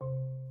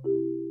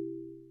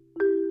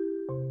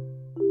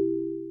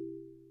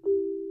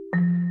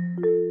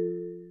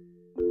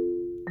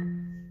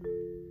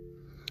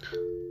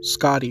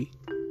Scottie.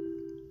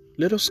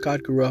 Little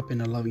Scott grew up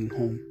in a loving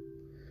home.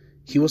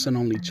 He was an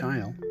only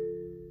child,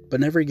 but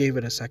never gave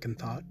it a second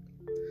thought.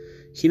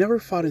 He never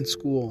fought in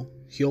school.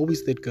 He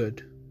always did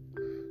good.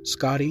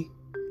 Scottie,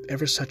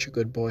 ever such a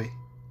good boy,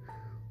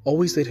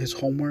 always did his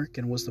homework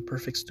and was the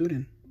perfect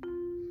student.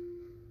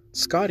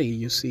 Scottie,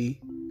 you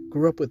see,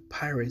 grew up with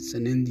pirates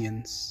and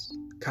Indians,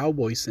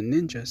 cowboys and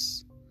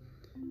ninjas.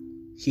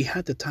 He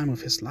had the time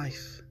of his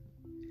life.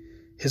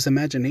 His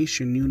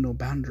imagination knew no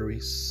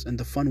boundaries, and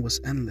the fun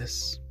was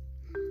endless.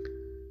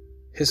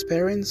 His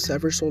parents,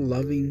 ever so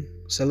loving,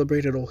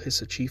 celebrated all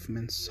his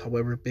achievements,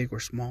 however big or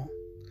small.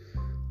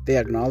 They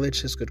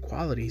acknowledged his good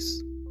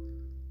qualities,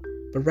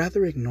 but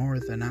rather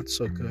ignored the not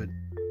so good.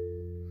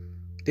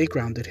 They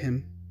grounded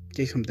him,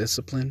 gave him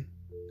discipline,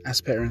 as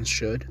parents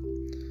should,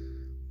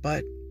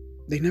 but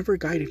they never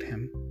guided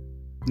him,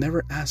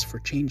 never asked for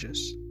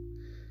changes.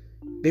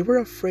 They were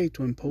afraid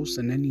to impose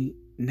in any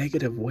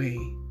negative way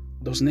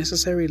those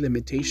necessary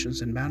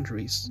limitations and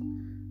boundaries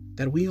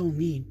that we all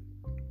need.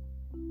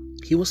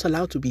 He was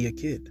allowed to be a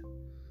kid,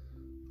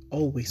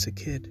 always a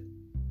kid,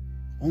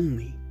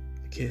 only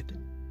a kid.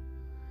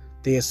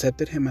 They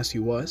accepted him as he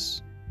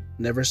was,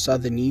 never saw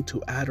the need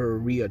to add or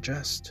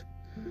readjust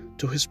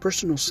to his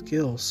personal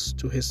skills,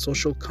 to his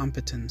social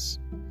competence.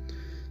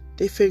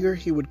 They figured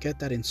he would get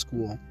that in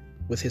school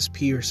with his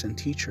peers and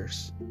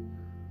teachers.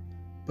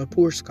 But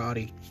poor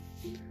Scottie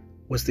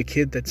was the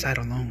kid that sat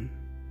alone,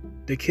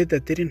 the kid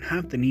that didn't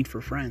have the need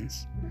for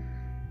friends.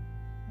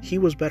 He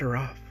was better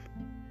off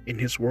in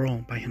his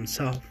world by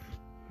himself.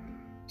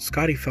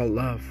 Scottie felt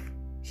love.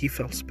 He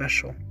felt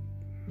special,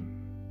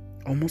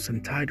 almost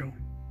entitled,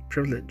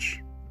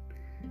 privileged.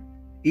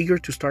 Eager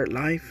to start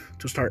life,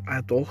 to start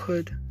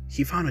adulthood,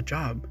 he found a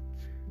job,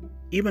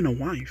 even a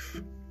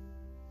wife.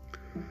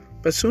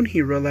 But soon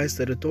he realized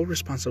that adult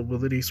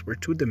responsibilities were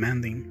too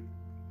demanding.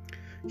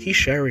 He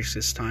cherished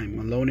his time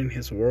alone in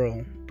his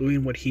world,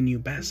 doing what he knew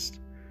best,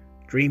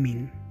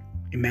 dreaming,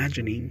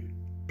 imagining,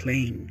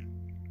 playing.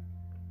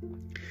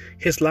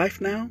 His life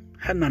now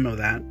had none of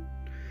that,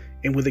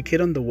 and with a kid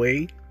on the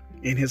way,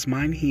 in his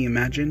mind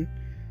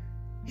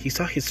he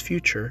saw his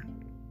future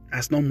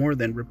as no more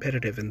than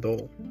repetitive and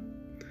dull.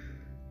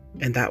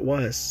 And that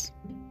was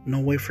no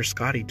way for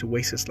Scottie to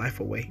waste his life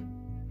away.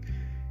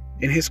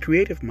 In his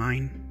creative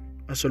mind,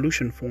 a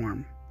solution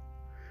formed.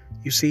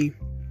 You see,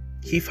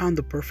 he found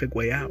the perfect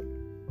way out.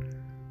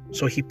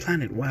 So he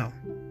planned it well.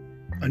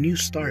 A new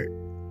start,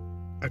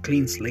 a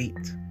clean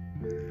slate.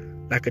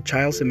 Like a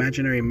child's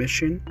imaginary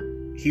mission,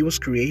 he was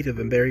creative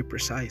and very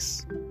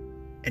precise.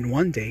 And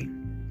one day,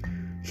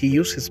 he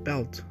used his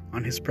belt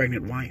on his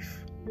pregnant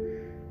wife.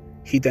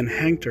 He then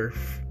hanged her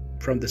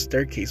from the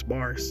staircase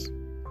bars,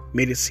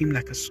 made it seem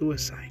like a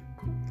suicide,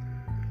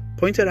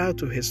 pointed out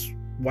to his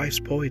wife's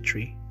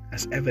poetry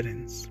as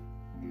evidence.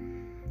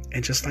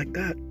 And just like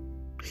that,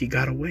 he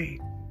got away.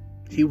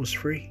 He was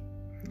free.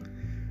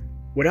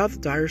 Without the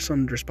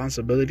tiresome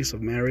responsibilities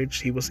of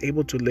marriage, he was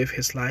able to live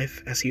his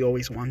life as he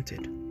always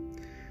wanted.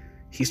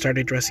 He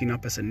started dressing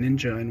up as a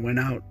ninja and went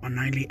out on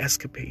nightly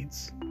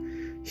escapades.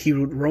 He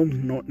would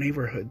roam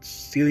neighborhoods,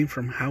 stealing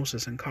from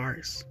houses and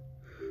cars.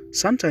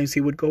 Sometimes he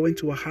would go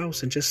into a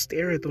house and just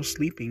stare at those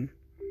sleeping,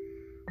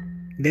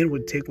 then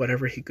would take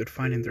whatever he could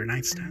find in their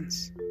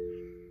nightstands.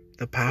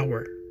 The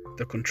power,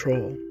 the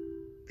control,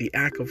 the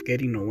act of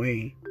getting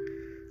away,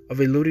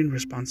 of eluding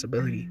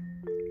responsibility,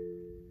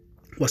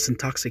 was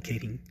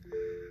intoxicating,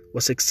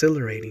 was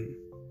exhilarating.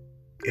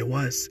 It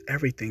was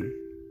everything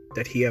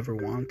that he ever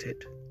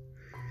wanted.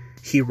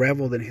 He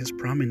reveled in his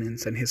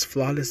prominence and his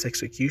flawless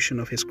execution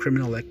of his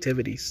criminal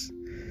activities.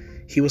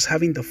 He was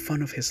having the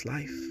fun of his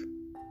life.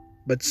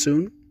 But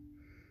soon,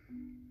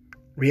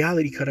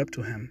 reality caught up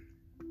to him,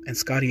 and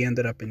Scottie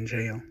ended up in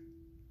jail.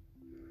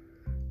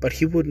 But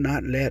he would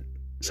not let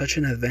such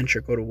an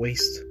adventure go to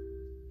waste.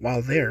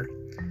 While there,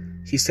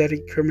 he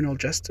studied criminal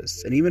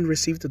justice and even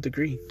received a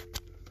degree.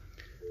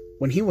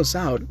 When he was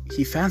out,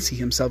 he fancied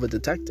himself a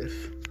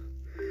detective.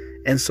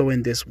 And so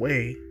in this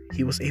way,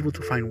 he was able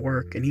to find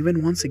work and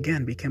even once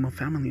again became a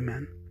family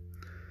man.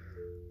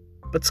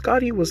 But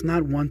Scottie was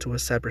not one to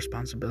accept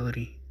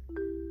responsibility.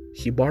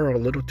 He borrowed a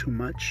little too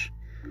much.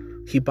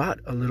 He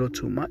bought a little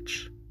too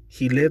much.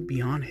 He lived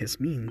beyond his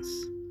means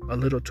a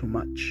little too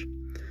much.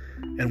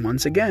 And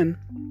once again,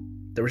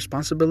 the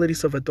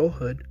responsibilities of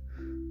adulthood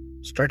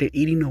started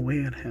eating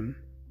away at him.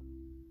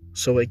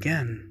 So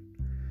again,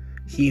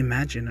 he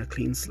imagined a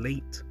clean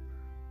slate.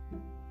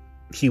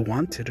 He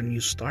wanted a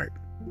new start.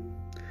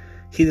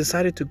 He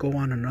decided to go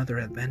on another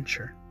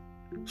adventure,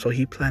 so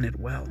he planned it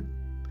well.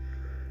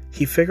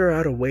 He figured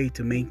out a way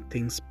to make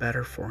things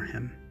better for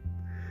him.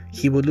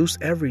 He would lose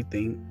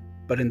everything,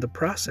 but in the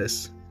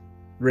process,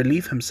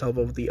 relieve himself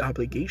of the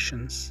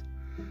obligations.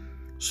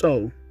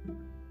 So,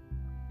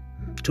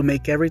 to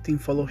make everything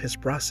follow his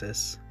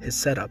process, his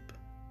setup,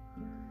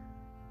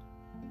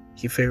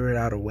 he figured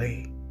out a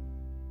way.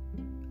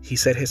 He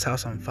set his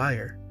house on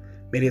fire,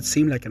 made it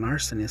seem like an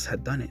arsonist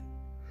had done it.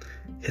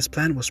 His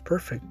plan was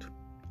perfect,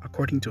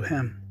 according to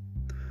him.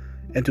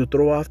 And to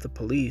throw off the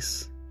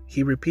police,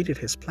 he repeated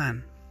his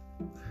plan.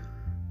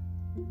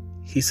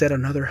 He set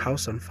another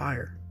house on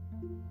fire.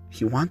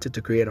 He wanted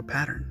to create a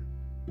pattern.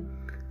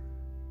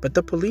 But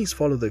the police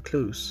followed the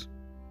clues.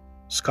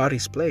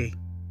 Scottie's play,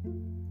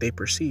 they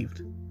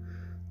perceived.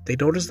 They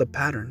noticed the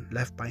pattern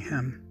left by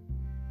him,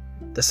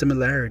 the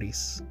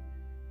similarities.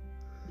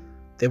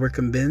 They were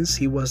convinced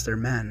he was their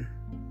man,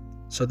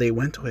 so they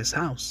went to his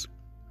house.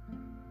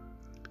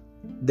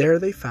 There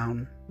they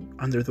found,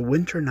 under the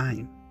winter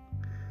night,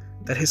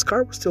 that his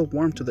car was still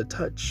warm to the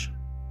touch,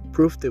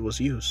 proof it was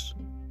used.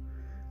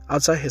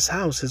 Outside his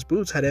house, his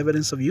boots had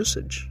evidence of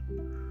usage.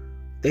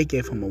 They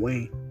gave him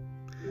away,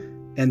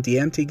 and the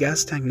empty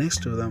gas tank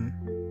next to them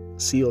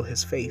sealed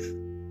his faith.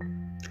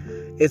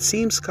 It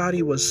seems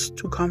Scottie was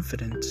too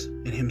confident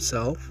in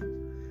himself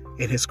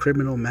and his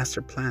criminal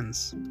master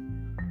plans.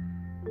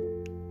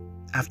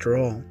 After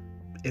all,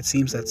 it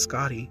seems that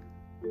Scottie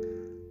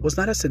was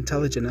not as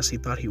intelligent as he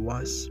thought he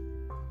was.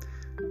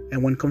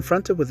 And when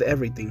confronted with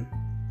everything,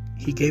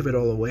 he gave it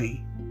all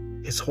away,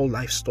 his whole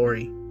life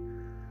story,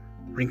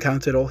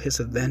 recounted all his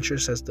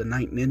adventures as the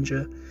night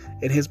ninja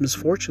and his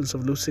misfortunes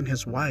of losing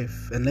his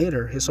wife and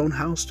later his own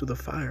house to the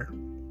fire.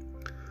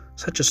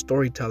 Such a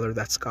storyteller,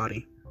 that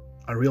Scottie,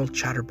 a real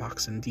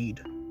chatterbox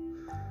indeed.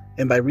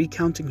 And by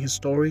recounting his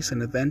stories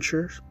and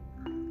adventures,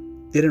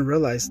 didn't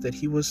realize that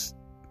he was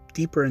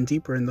deeper and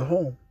deeper in the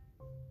hole.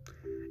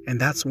 And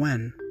that's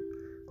when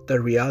the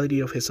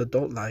reality of his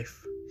adult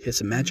life,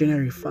 his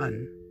imaginary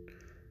fun,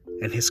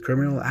 and his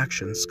criminal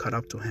actions caught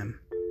up to him.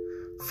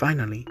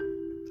 Finally,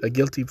 a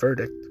guilty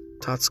verdict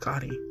taught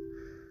Scottie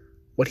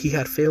what he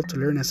had failed to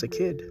learn as a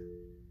kid,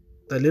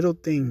 the little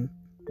thing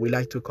we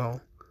like to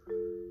call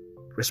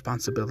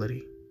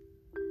responsibility.